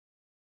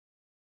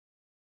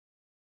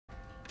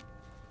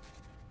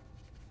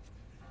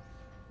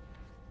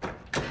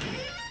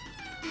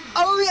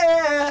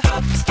yeah.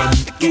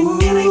 Ooh,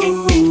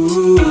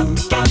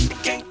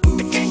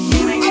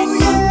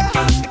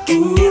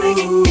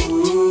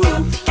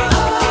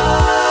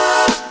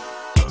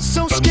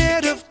 so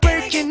scared of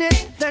breaking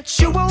it that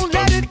you won't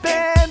let it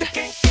bend.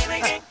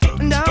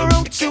 And I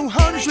wrote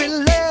 200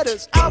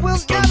 letters I will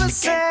never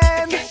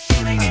send.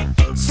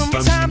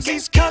 Sometimes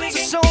these cuts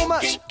are so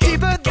much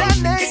deeper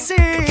than they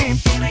seem.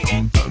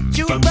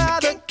 You'd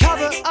rather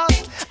cover up,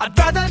 I'd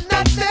rather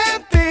let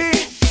them be.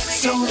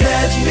 So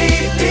let me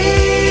be,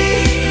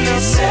 I'll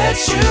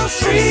set you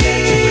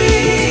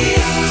free.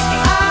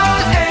 I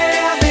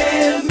am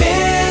in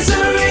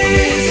misery.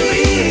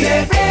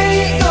 There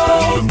ain't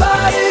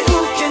nobody who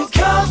can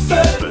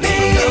comfort me.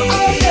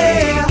 Oh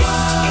yeah,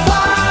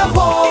 why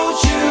won't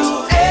you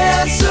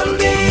answer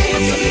me?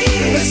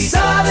 The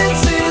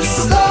silence is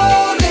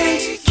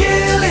slowly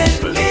killing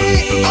me.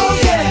 Oh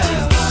yeah,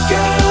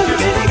 girl, you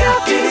really got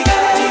me,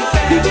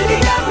 you really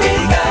got me.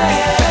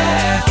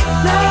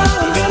 Now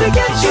I'm gonna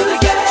get you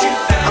again,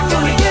 I'm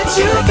gonna get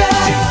you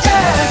back.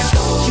 Yeah.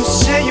 You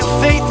say your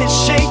faith is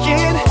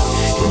shaking,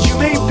 and you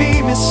may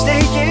be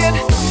mistaken.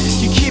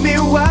 You keep me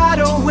wide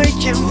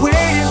awake and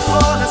waiting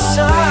for the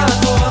sun.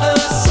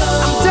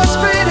 I'm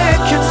desperate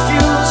and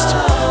confused,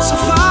 so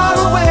far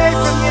away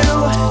from you.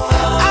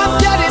 I'm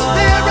getting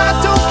there, I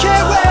don't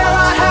care where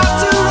I have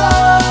to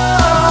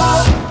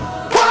roam.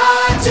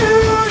 Why do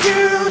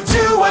you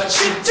do what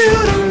you do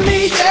to me,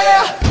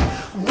 yeah?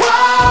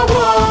 Why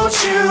won't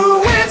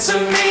you answer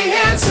me,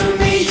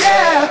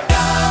 yeah?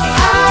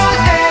 I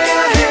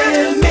am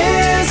in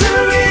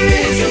misery.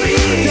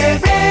 There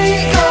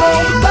ain't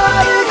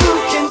nobody who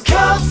can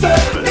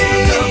comfort me.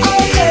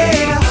 Oh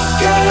yeah,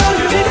 girl,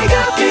 you really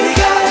got me,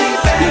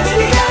 you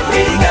really got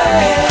me.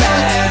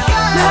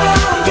 Now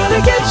I'm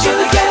gonna get you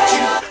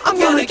again, I'm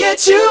gonna get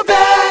you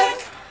back.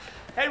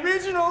 Hey,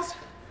 regionals,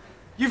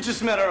 you've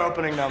just met our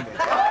opening number.